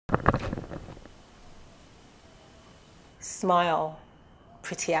Smile,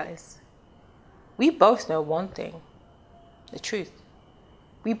 pretty Alice. We both know one thing, the truth.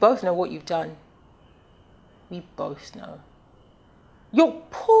 We both know what you've done. We both know. Your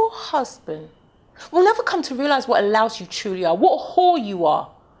poor husband will never come to realize what a louse you truly are, what a whore you are.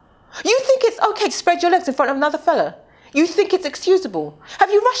 You think it's okay to spread your legs in front of another fella? You think it's excusable?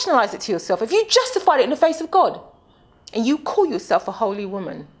 Have you rationalized it to yourself? Have you justified it in the face of God? And you call yourself a holy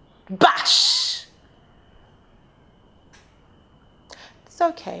woman? Bash! It's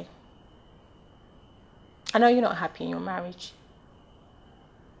okay. I know you're not happy in your marriage.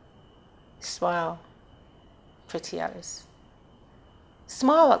 Smile, pretty Alice.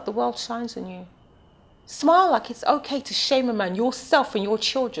 Smile like the world shines on you. Smile like it's okay to shame a man, yourself and your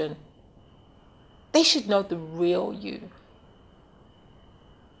children. They should know the real you.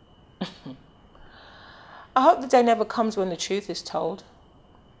 I hope the day never comes when the truth is told.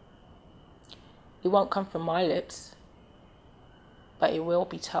 It won't come from my lips, but it will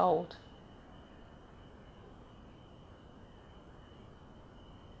be told.